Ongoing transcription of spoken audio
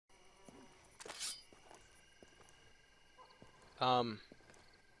Um,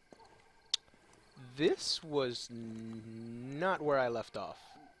 this was not where I left off.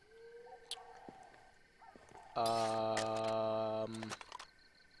 Um,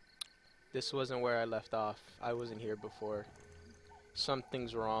 this wasn't where I left off. I wasn't here before.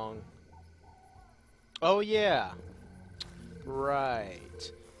 Something's wrong. Oh yeah,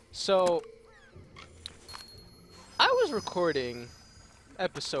 right. So, I was recording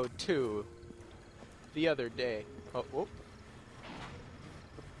episode 2 the other day. Oh, whoop.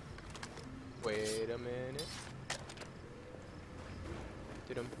 Wait a minute.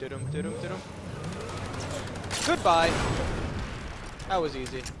 Didum, didum, didum, didum. Goodbye. That was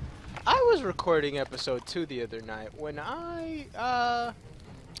easy. I was recording episode 2 the other night when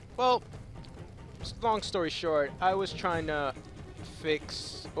well, long story short, I was trying to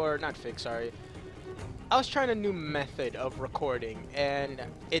fix, or not fix, sorry. I was trying a new method of recording, and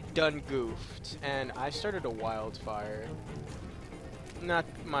it done goofed, and I started a wildfire. Not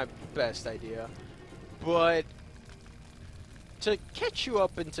my best idea, but to catch you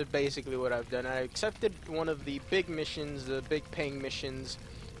up into basically what I've done, I accepted one of the big missions, the big paying missions,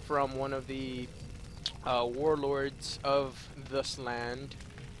 from one of the warlords of this land,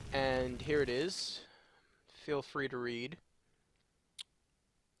 and here it is. Feel free to read.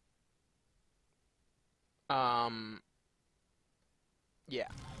 Yeah,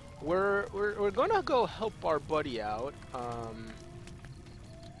 we're gonna go help our buddy out.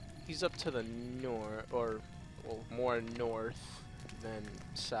 He's up to the north, or well, more north than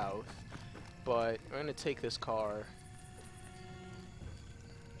south. But we're gonna take this car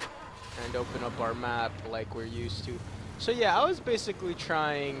and open up our map like we're used to. So yeah, I was basically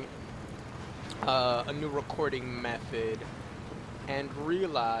trying a new recording method and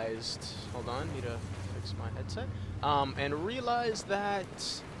realized, hold on, need to fix my headset, and realized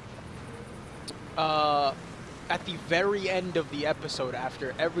that at the very end of the episode,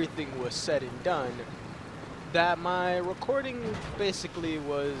 after everything was said and done, that my recording basically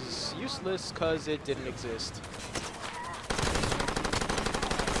was useless because it didn't exist.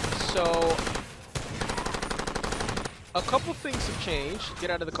 So, a couple things have changed. Get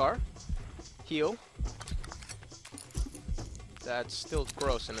out of the car. Heal. That's still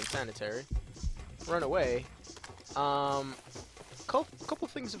gross and unsanitary. Run away. Couple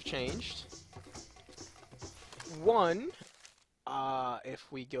things have changed. One, if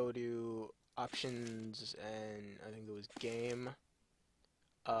we go to options and I think it was game,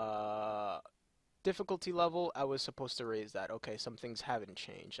 difficulty level, I was supposed to raise that. Okay, some things haven't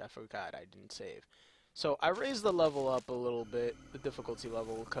changed. I forgot I didn't save. So I raised the level up a little bit, the difficulty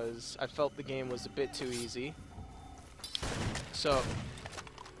level, because I felt the game was a bit too easy. So,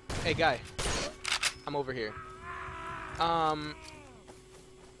 hey guy, I'm over here. I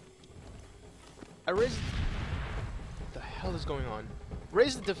raised, what the hell is going on?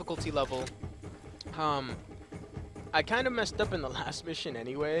 Raised the difficulty level. I kind of messed up in the last mission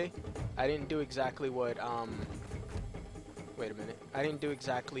anyway. I didn't do exactly what, wait a minute. I didn't do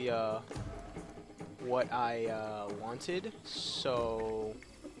exactly, what I, wanted. So,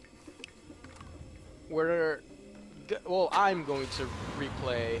 well, I'm going to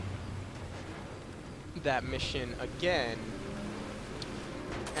replay that mission again.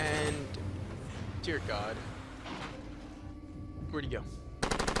 And, dear God. Where'd he go?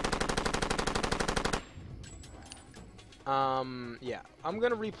 Yeah, I'm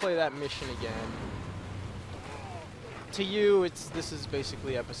gonna replay that mission again. To you, this is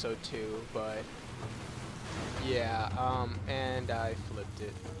basically episode 2, but yeah, and I flipped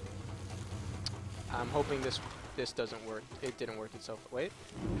it. I'm hoping this doesn't work. It didn't work itself. Wait.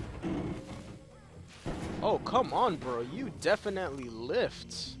 Oh, come on, bro. You definitely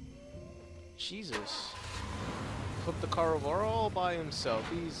lift. Jesus. Flip the car over all by himself.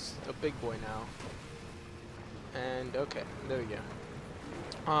 He's a big boy now. And okay, there we go.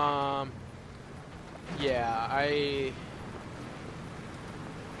 Yeah, I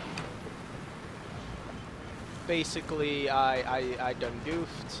basically I done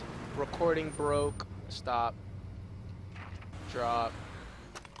goofed. Recording broke. Stop. Drop.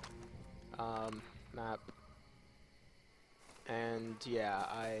 Map. And yeah,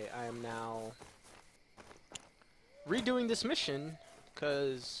 I am now redoing this mission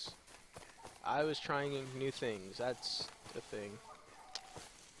because I was trying new things. That's the thing.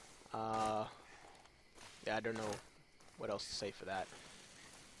 Yeah, I don't know what else to say for that.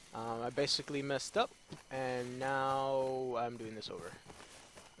 I basically messed up, and now I'm doing this over.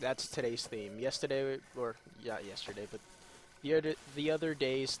 That's today's theme. Yesterday, or yeah, yesterday, but the other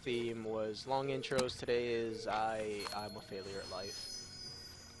day's theme was long intros. Today is I'm a failure at life.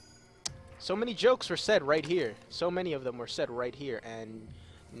 So many jokes were said right here. So many of them were said right here, and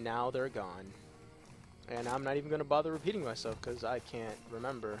now they're gone. And I'm not even going to bother repeating myself because I can't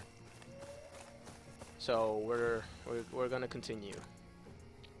remember. So we're going to continue.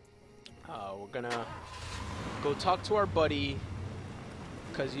 We're going to go talk to our buddy,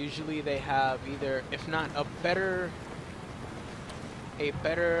 because usually they have either, if not a better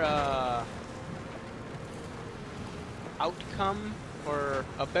outcome or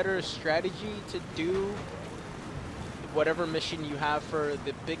a better strategy to do whatever mission you have for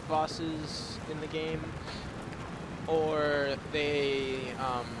the big bosses in the game, or they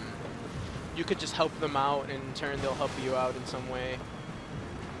you could just help them out, and in turn they'll help you out in some way.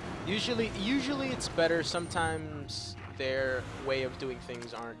 Usually it's better. Sometimes their way of doing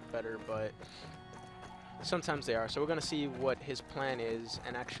things aren't better, but sometimes they are. So we're gonna see what his plan is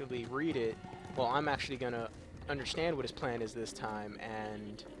and actually read it. Well, I'm actually gonna understand what his plan is this time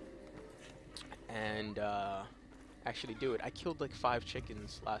and actually do it. I killed like 5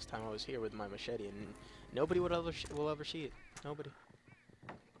 chickens last time I was here with my machete, and nobody will ever see it. Nobody.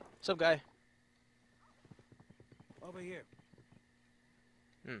 What's up, guy? Over here.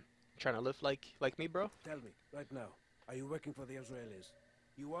 Trying to live like me, bro? Tell me, right now, are you working for the Israelis?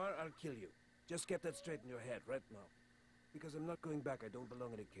 You are, I'll kill you. Just get that straight in your head right now. Because I'm not going back, I don't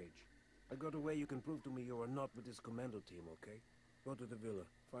belong in a cage. I got a way you can prove to me you are not with this commando team, okay? Go to the villa,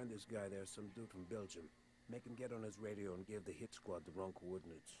 find this guy there, some dude from Belgium. Make him get on his radio and give the hit squad the wrong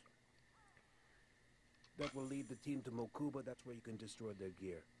coordinates. That will lead the team to Mokuba, that's where you can destroy their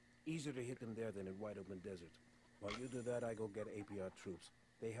gear. Easier to hit them there than in wide open desert. While you do that, I go get APR troops.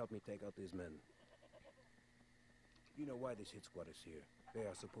 They help me take out these men. You know why this hit squad is here. They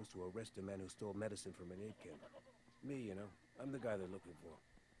are supposed to arrest the man who stole medicine from an aid camp. Me, you know, I'm the guy they're looking for.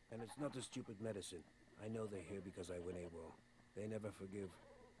 And it's not a stupid medicine. I know they're here because I went AWOL. They never forgive.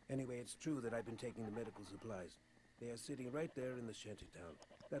 Anyway, it's true that I've been taking the medical supplies. They are sitting right there in the shantytown.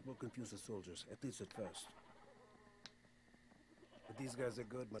 That will confuse the soldiers, at least at first. But these guys are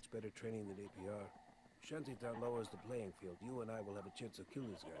good, much better training than APR. Shantytown lowers the playing field. You and I will have a chance to kill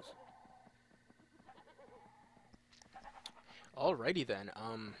these guys. Alrighty then.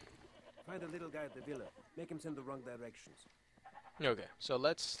 Find a little guy at the villa. Make him send the wrong directions. Okay, so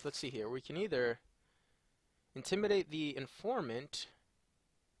let's see here. We can either intimidate the informant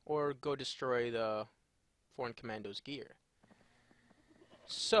or go destroy the foreign commando's gear.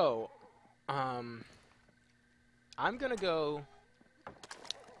 So, I'm gonna go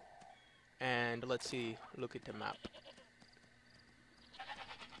and let's see, look at the map.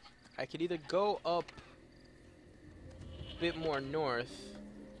 I could either go up a bit more north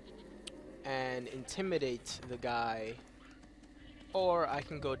and intimidate the guy, or I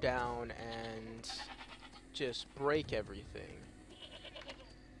can go down and just break everything.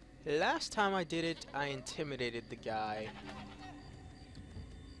 Last time I did it, I intimidated the guy.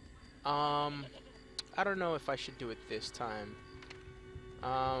 I don't know if I should do it this time.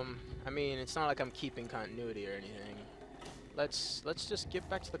 I mean, it's not like I'm keeping continuity or anything. Let's just get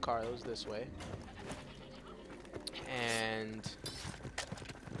back to the car. It was this way. And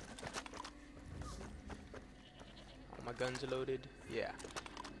all my guns are loaded. Yeah.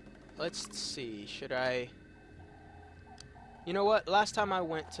 Let's see. Should I? You know what? Last time I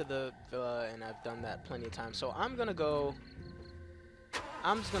went to the villa, and I've done that plenty of times. So I'm gonna go.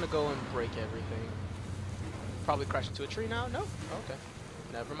 I'm just gonna go and break everything. Probably crash into a tree now. No. Okay.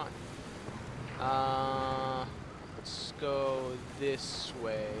 Never mind. Let's go this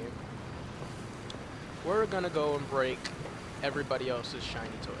way. We're gonna go and break everybody else's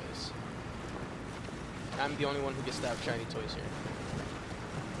shiny toys. I'm the only one who gets to have shiny toys here.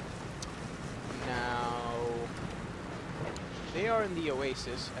 Now, they are in the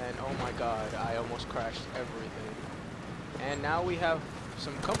oasis, and oh my god, I almost crashed everything. And now we have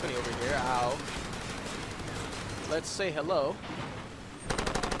some company over here. Ow. Let's say hello.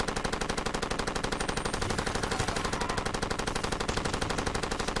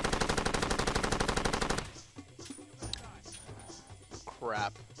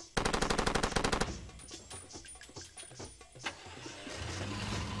 Crap.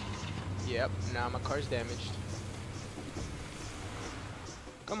 Yep, now my car's damaged.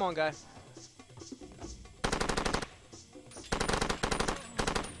 Come on, guy.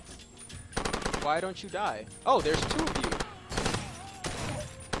 Why don't you die? Oh, there's 2 of you.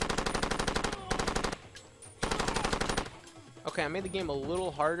 Okay, I made the game a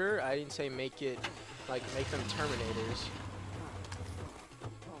little harder. I didn't say make it, like, make them Terminators.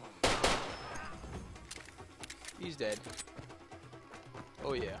 He's dead.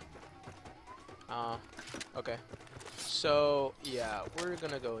 Oh, yeah. Okay. So, yeah, we're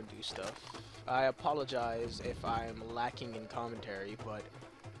gonna go and do stuff. I apologize if I'm lacking in commentary, but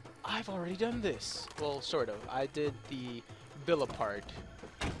I've already done this. Well, sort of. I did the villa part.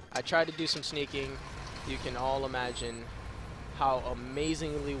 I tried to do some sneaking. You can all imagine how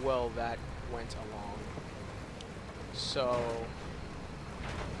amazingly well that went along. So,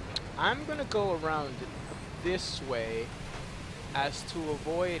 I'm gonna go around this way as to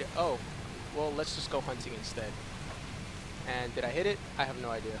avoid... Oh, well, let's just go hunting instead. And did I hit it? I have no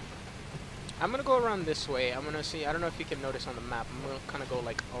idea. I'm gonna go around this way. I'm gonna see, I don't know if you can notice on the map, I'm gonna kind of go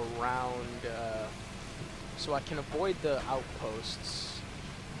like around so I can avoid the outposts.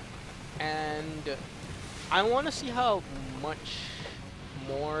 And I want to see how much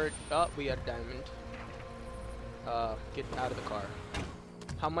more... Oh, we got a diamond. Get out of the car.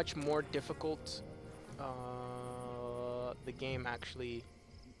 How much more difficult the game actually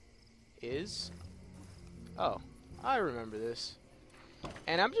is. Oh, I remember this.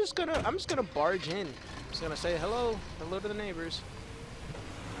 And I'm just gonna barge in. I'm just gonna say hello to the neighbors.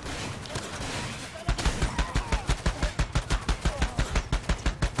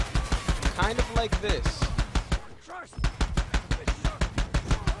 Kind of like this.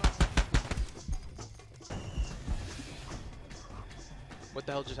 What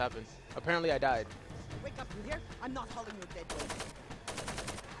the hell just happened? Apparently I died. Wake up, you hear? I'm not hauling your dead body.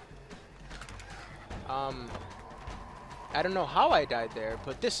 I don't know how I died there,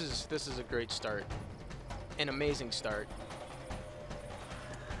 but this is a great start. An amazing start.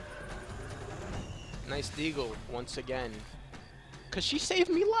 Nice deagle once again. Cause she saved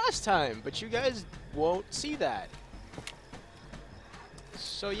me last time, but you guys won't see that.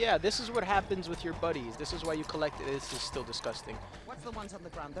 So yeah, this is what happens with your buddies. This is why you collect it. This is still disgusting. What's the ones on the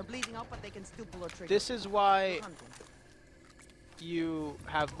ground? They're bleeding out, but they can still pull a trigger. This is why you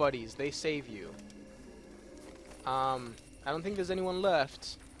have buddies. They save you. I don't think there's anyone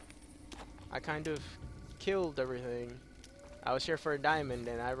left. I kind of killed everything. I was here for a diamond,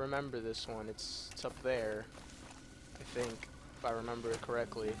 and I remember this one. It's up there, I think, if I remember it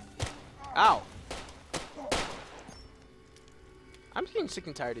correctly. Ow! I'm getting sick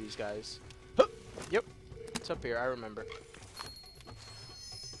and tired of these guys. Huh. Yep, it's up here. I remember.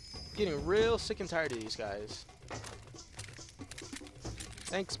 Getting real sick and tired of these guys.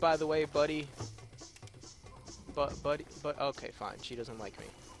 Thanks, by the way, buddy. But okay, fine. She doesn't like me.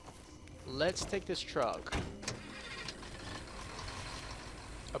 Let's take this truck.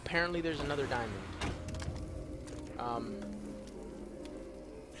 Apparently, there's another diamond.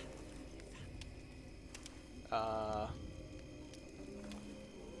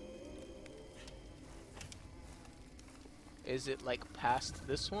 Is it like past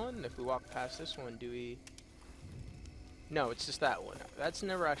this one? If we walk past this one, do we... No, it's just that one. That's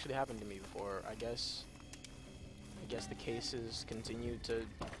never actually happened to me before, I guess. I guess the cases continue to...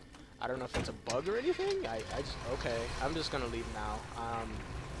 I don't know if that's a bug or anything. I just... Okay, I'm just gonna leave now.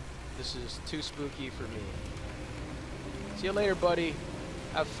 This is too spooky for me. See you later, buddy.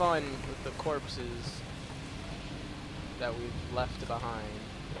 Have fun with the corpses that we've left behind.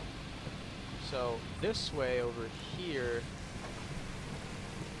 So, this way over here...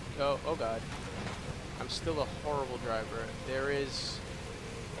 Oh god. I'm still a horrible driver. There is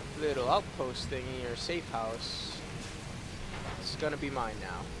a little outpost thingy or safe house. It's gonna be mine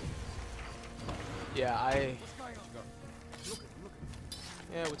now. Yeah,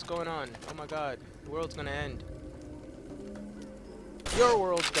 Yeah, what's going on? Oh my god. The world's gonna end. Your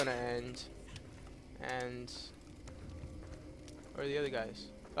world's gonna end. And... Where are the other guys?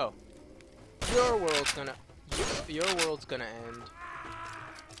 Oh. Your world's gonna end.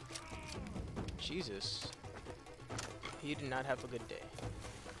 Jesus. He did not have a good day.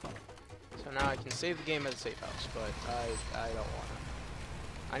 So now I can save the game as a safe house, but I don't wanna.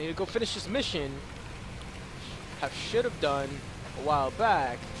 I need to go finish this mission. Should have done a while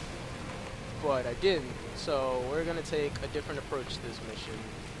back, but I didn't. So we're gonna take a different approach to this mission,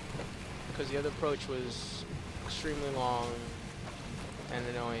 because the other approach was extremely long and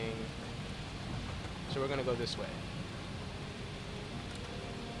annoying. So we're gonna go this way.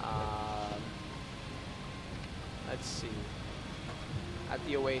 Let's see. At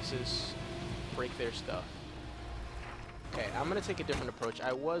the Oasis, break their stuff. Okay, I'm gonna take a different approach.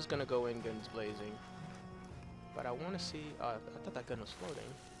 I was gonna go in guns blazing, but I want to see. I thought that gun was floating.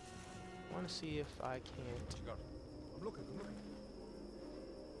 I want to see if I can't. I'm looking.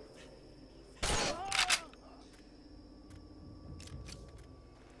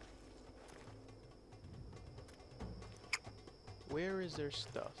 Where is their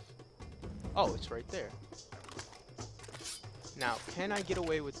stuff? Oh, it's right there. Now, can I get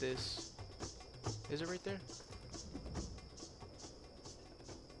away with this? Is it right there?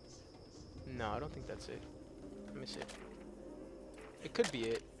 No, I don't think that's it. Let me see. It could be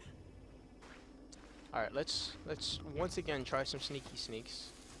it. Alright, let's once again try some sneaky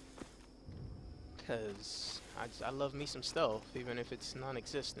sneaks. Because I love me some stealth, even if it's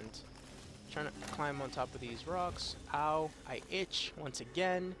non-existent. Trying to climb on top of these rocks. Ow, I itch once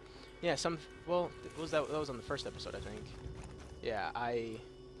again. Yeah, well, that was on the first episode, I think. Yeah, I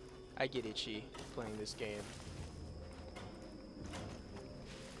get itchy playing this game.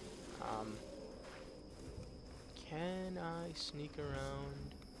 Can I sneak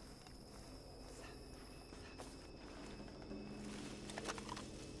around?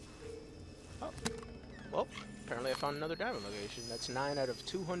 Oh, well, apparently I found another diamond location. That's 9 out of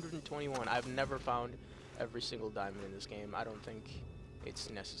 221. I've never found every single diamond in this game. I don't think it's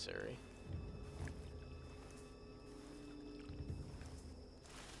necessary.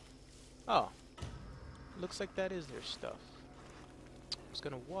 Oh, looks like that is their stuff. I'm just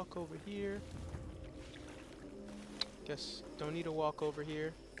gonna walk over here. Guess don't need to walk over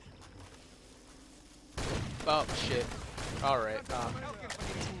here. Oh shit. Alright,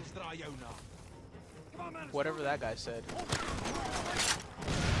 whatever that guy said.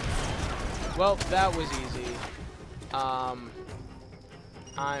 Well, that was easy. I'm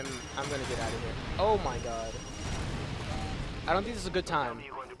gonna get out of here. Oh my god. I don't think this is a good time.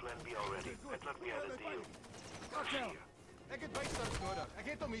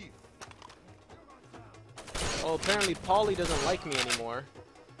 Well, apparently Paulie doesn't like me anymore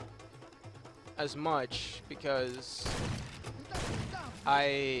as much because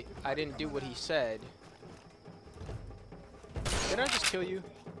I didn't do what he said. Did I just kill you?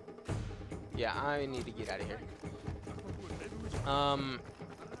 Yeah, I need to get out of here.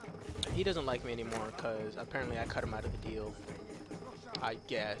 He doesn't like me anymore because apparently I cut him out of the deal. I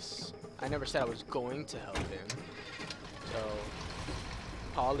guess. I never said I was going to help him. So,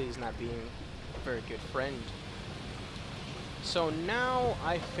 Paulie's not being a very good friend. So now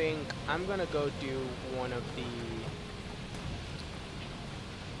I think I'm gonna go do one of the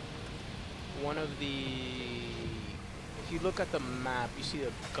if you look at the map, you see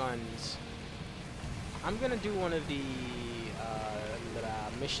the guns. I'm gonna do one of the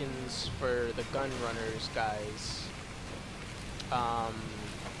missions for the gun runners guys.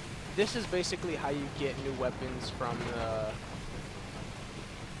 This is basically how you get new weapons from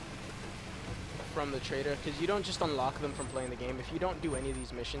the trader, because you don't just unlock them from playing the game. If you don't do any of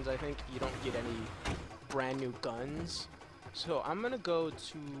these missions, I think you don't get any brand new guns. So I'm gonna go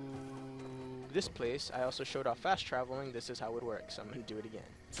to this place. I also showed off fast traveling. This is how it works. I'm gonna do it again.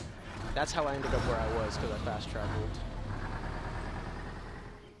 That's how I ended up where I was, because I fast traveled.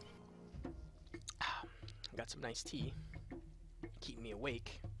 Got some nice tea. Keep me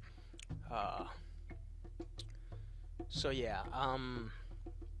awake. So yeah,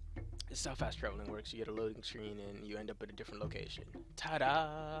 this is how fast traveling works. You get a loading screen and you end up at a different location.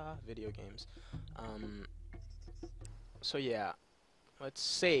 Ta-da! Video games. So yeah, let's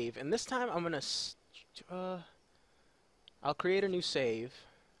save. And this time I'm gonna I'll create a new save.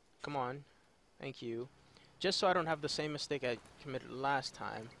 Come on. Thank you. Just so I don't have the same mistake I committed last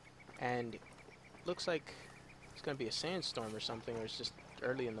time. And looks like it's gonna be a sandstorm or something, or it's just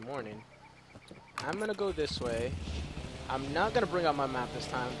early in the morning. I'm gonna go this way. I'm not gonna bring out my map this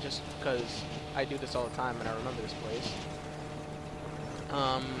time, just because I do this all the time and I remember this place.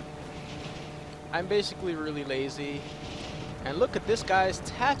 I'm basically really lazy. And look at this guy's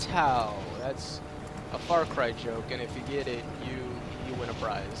tattoo. That's a Far Cry joke, and if you get it, you win a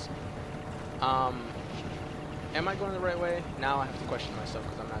prize. Am I going the right way? Now I have to question myself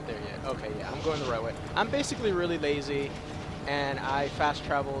because I'm not there yet. Okay, yeah, I'm going the right way. I'm basically really lazy, and I fast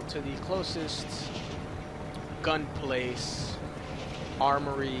travel to the closest gun place,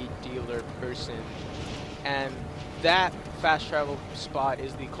 armory dealer person, and that fast travel spot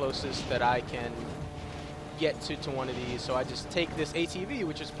is the closest that I can get to one of these. So I just take this ATV,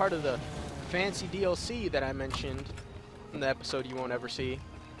 which is part of the fancy DLC that I mentioned in the episode you won't ever see.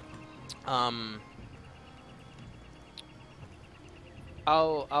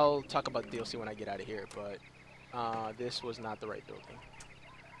 I'll talk about the DLC when I get out of here, but this was not the right building.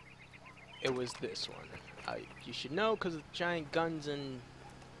 It was this one. You should know because of giant guns and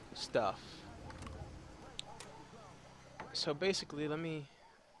stuff. So basically,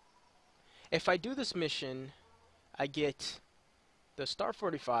 if I do this mission, I get the Star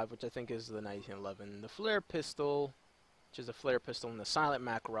 45, which I think is the 1911, the flare pistol, which is a flare pistol, and the silent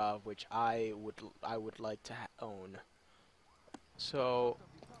Makarov, which I would like to own. So,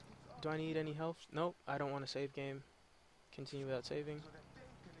 do I need any health? Nope, I don't want to save game. Continue without saving.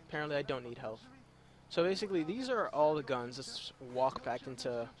 Apparently I don't need health. So basically, these are all the guns. Let's walk back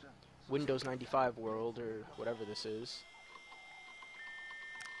into Windows 95 world or whatever this is.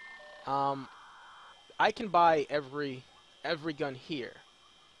 I can buy every gun here,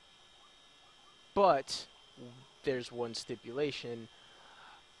 but there's one stipulation.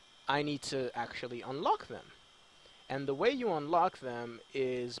 I need to actually unlock them. And the way you unlock them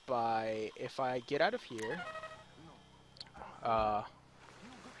is by, if I get out of here,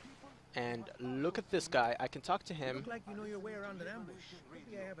 and look at this guy, I can talk to him. Look like you know your way around an ambush.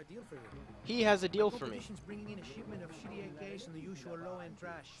 Maybe I have a deal for you. He has a deal for me. Competition's bringing in a shipment of shitty AKs and the usual low-end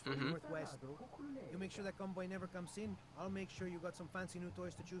trash from the Northwest. You make sure that convoy never comes in. I'll make sure you got some fancy new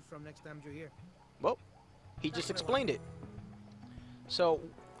toys to choose from next time you're here. Well, he just explained it. So,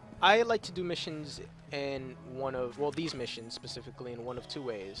 I like to do missions in one of, well, these missions specifically in one of two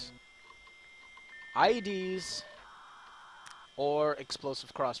ways. IEDs or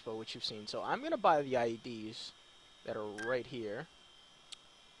explosive crossbow, which you've seen. So I'm going to buy the IEDs that are right here.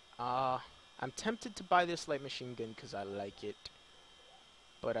 I'm tempted to buy this light machine gun because I like it.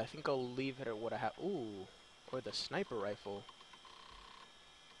 But I think I'll leave it at what I have. Ooh, or the sniper rifle.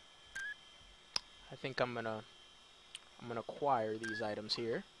 I think I'm gonna acquire these items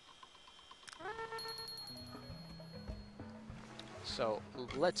here. So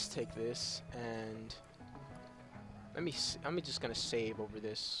let's take this and I'm just gonna save over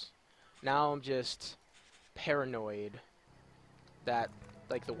this. Now I'm just paranoid that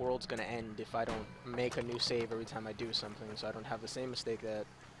like the world's gonna end if I don't make a new save every time I do something, so I don't have the same mistake that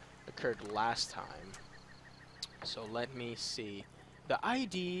occurred last time. So let me see. The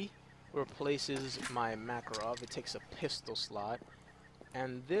ID replaces my Makarov. It takes a pistol slot,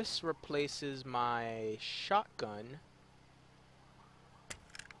 and this replaces my shotgun.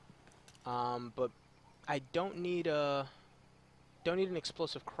 But I don't need an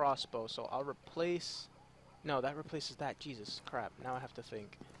explosive crossbow, so I'll replace. No, that replaces that. Jesus crap! Now I have to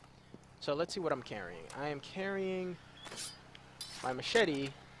think. So let's see what I'm carrying. I am carrying my machete,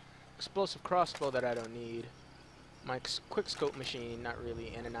 explosive crossbow that I don't need, my quick scope machine, not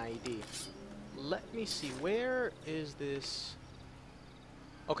really, and an IED. Let me see. Where is this?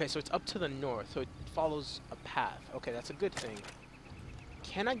 Okay, so it's up to the north, so it follows a path. Okay, that's a good thing.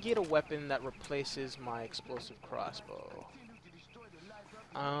 Can I get a weapon that replaces my explosive crossbow?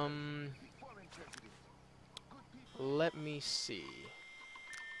 Let me see.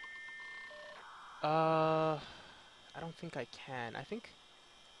 I don't think I can. I think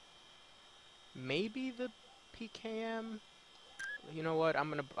maybe the PKM. You know what?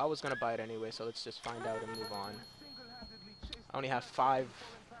 I was gonna buy it anyway, so let's just find out and move on. I only have 5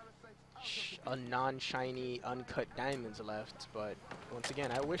 non-shiny uncut diamonds left, but once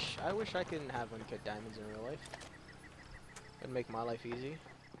again, I wish I could have uncut diamonds in real life. It'd make my life easy.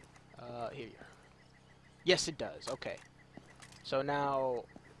 Here you are. Yes, it does. Okay. So now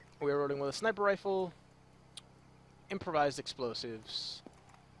we're rolling with a sniper rifle, improvised explosives,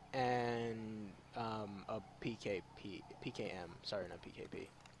 and a PKM. Sorry, not PKP.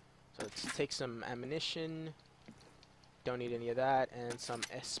 So let's take some ammunition. Don't need any of that, and some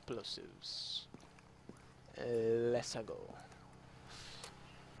explosives. Let's go.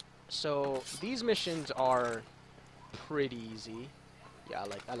 So these missions are pretty easy. Yeah,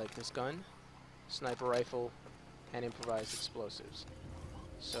 I like this gun, sniper rifle, and improvised explosives.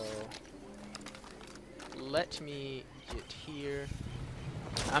 So let me get here.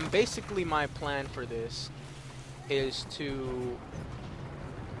 Basically my plan for this is to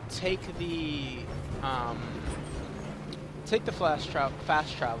take the fast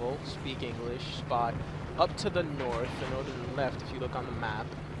travel, speak English, spot up to the north, the northern left if you look on the map.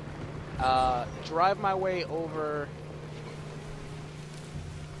 Drive my way over.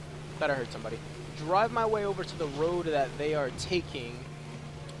 Thought I heard somebody. Drive my way over to the road that they are taking.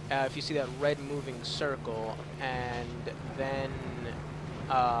 If you see that red moving circle, and then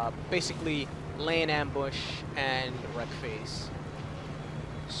basically lay an ambush and wreck face.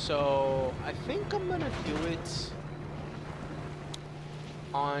 So I think I'm gonna do it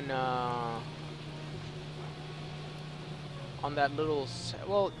on that little.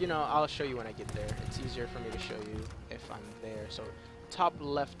 Well, you know, I'll show you when I get there. It's easier for me to show you if I'm there. So top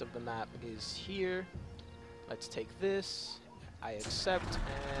left of the map is here. Let's take this. I accept,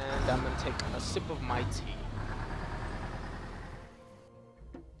 and I'm gonna take a sip of my tea.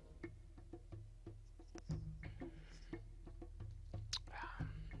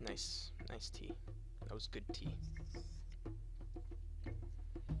 Nice tea. That was good tea.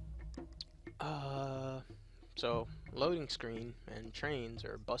 So loading screen and trains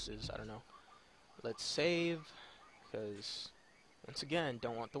or buses, I don't know. Let's save, because once again,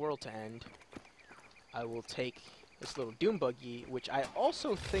 don't want the world to end. I will take this little dune buggy, which I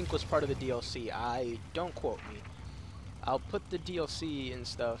also think was part of the DLC. Don't quote me. I'll put the DLC and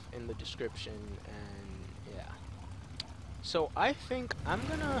stuff in the description, and yeah. So I think I'm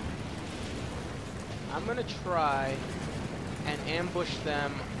gonna try and ambush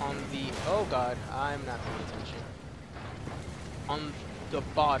them on the, oh god, I'm not paying attention, on the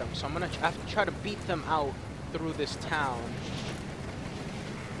bottom. So I'm gonna have to try to beat them out through this town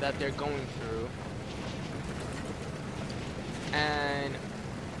that they're going through, and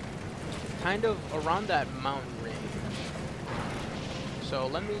kind of around that mountain range. So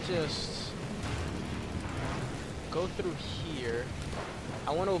let me just go through here.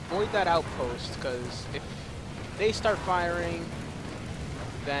 I want to avoid that outpost, because if they start firing,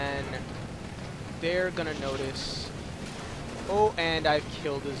 then they're gonna notice. Oh, and I've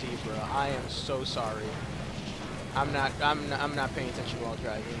killed a zebra. I am so sorry. I'm not paying attention while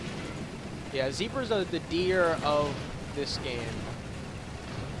driving. Yeah, zebras are the deer of this game.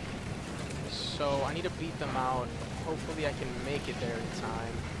 So I need to beat them out. Hopefully I can make it there in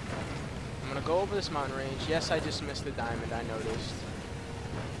time. I'm gonna go over this mountain range. Yes, I just missed the diamond, I noticed.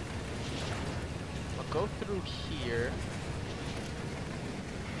 I'll go through here.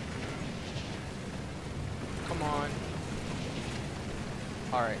 Come on.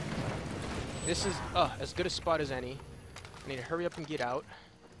 Alright. This is as good a spot as any. I need to hurry up and get out.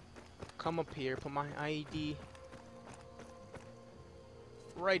 Come up here, put my IED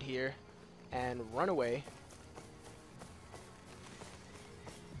right here, and run away.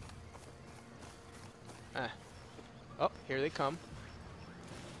 Oh, here they come.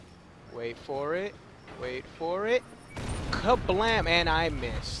 Wait for it. Wait for it. Kablam! And I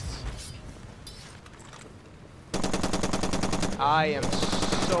missed. I am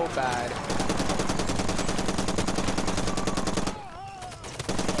so bad.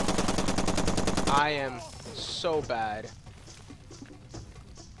 I am so bad.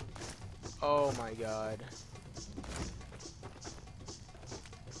 Oh my god.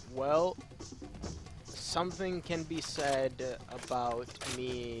 Well, something can be said about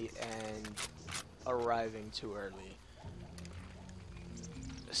me and arriving too early.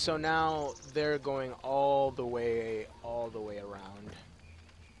 So now they're going all the way around.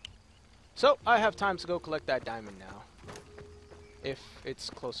 So I have time to go collect that diamond now, if it's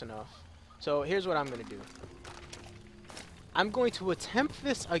close enough. So here's what I'm gonna do. I'm going to attempt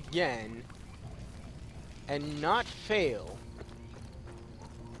this again and not fail.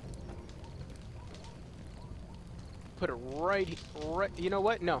 Put it right, you know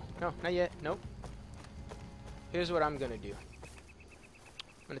what? No, not yet. Nope. Here's what I'm gonna do.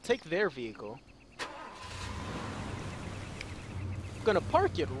 I'm gonna take their vehicle. I'm gonna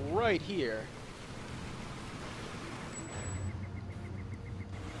park it right here.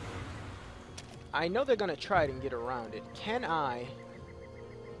 I know they're gonna try and get around it. Can I?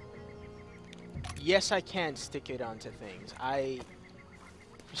 Yes, I can stick it onto things.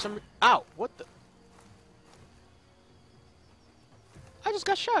 For some ow! What the? I just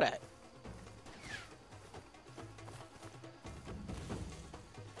got shot at.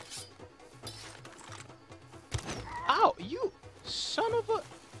 Ow! You son of a...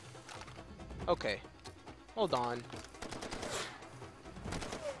 Okay. Hold on.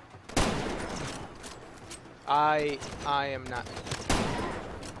 I am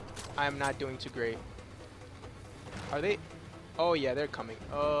not doing too great. Are they? Oh yeah, they're coming.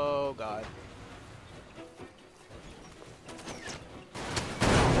 Oh god.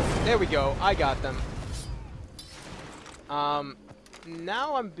 There we go. I got them.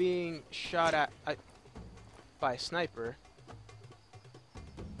 Now I'm being shot at by a sniper.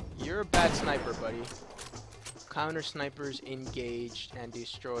 You're a bad sniper, buddy. Counter snipers engaged and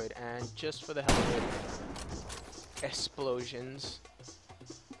destroyed, and just for the hell of it, explosions.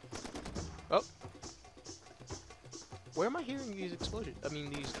 Oh, where am I hearing these explosions? I mean,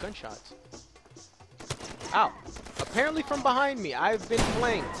 these gunshots. Ow! Apparently from behind me. I've been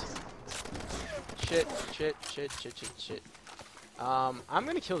flanked. Shit. I'm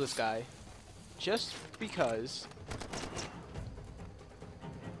gonna kill this guy, just because.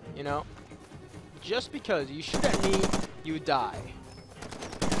 You know, just because you shoot at me, you die.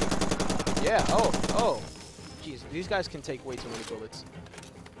 Yeah. Oh. Jeez, these guys can take way too many bullets.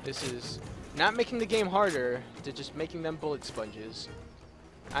 This is not making the game harder, to just making them bullet sponges.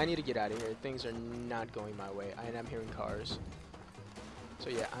 I need to get out of here. Things are not going my way. I am hearing cars. So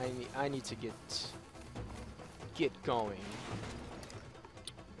yeah, I need to get going.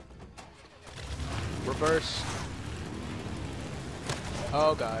 Reverse.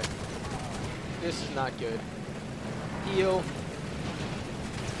 Oh god. This is not good. Heal.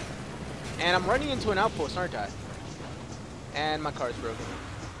 And I'm running into an outpost, aren't I? And my car's broken.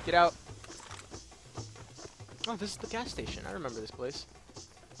 Get out. Oh, this is the gas station. I remember this place.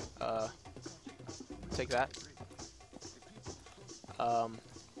 Take that.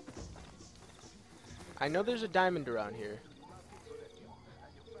 I know there's a diamond around here.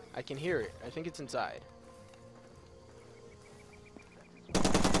 I can hear it. I think it's inside.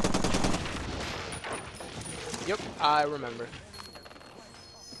 Yep, I remember.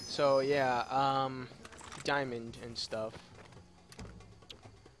 So yeah, diamond and stuff.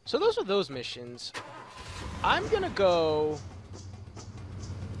 So those are those missions. I'm gonna go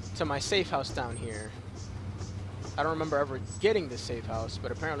to my safe house down here. I don't remember ever getting this safe house,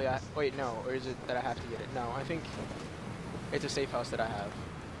 but apparently wait, no, or is it that I have to get it? No, I think it's a safe house that I have.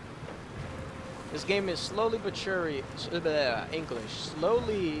 This game is slowly but surely, English,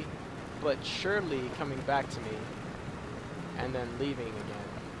 slowly but surely coming back to me, and then leaving again,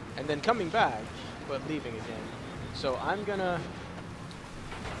 and then coming back, but leaving again. So I'm gonna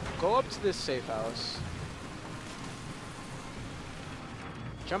go up to this safe house,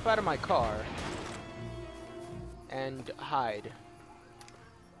 jump out of my car, and hide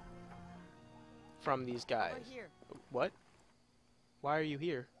from these guys. Right here. What? Why are you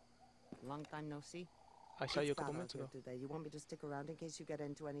here? Long time no see. I saw you a It's couple bad minutes out ago. here today. You want me to stick around in case you get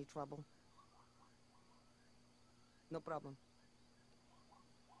into any trouble? No problem.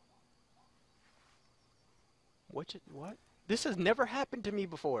 What? This has never happened to me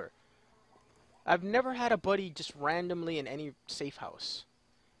before. I've never had a buddy just randomly in any safe house.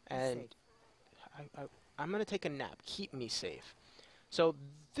 And I'm gonna take a nap. Keep me safe. So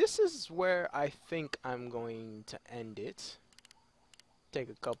this is where I think I'm going to end it. Take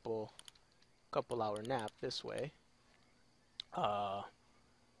a couple hour nap this way. I'm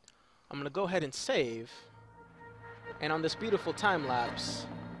gonna go ahead and save. And on this beautiful time lapse,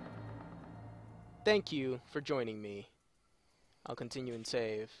 thank you for joining me. I'll continue and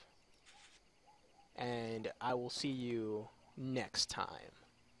save. And I will see you next time.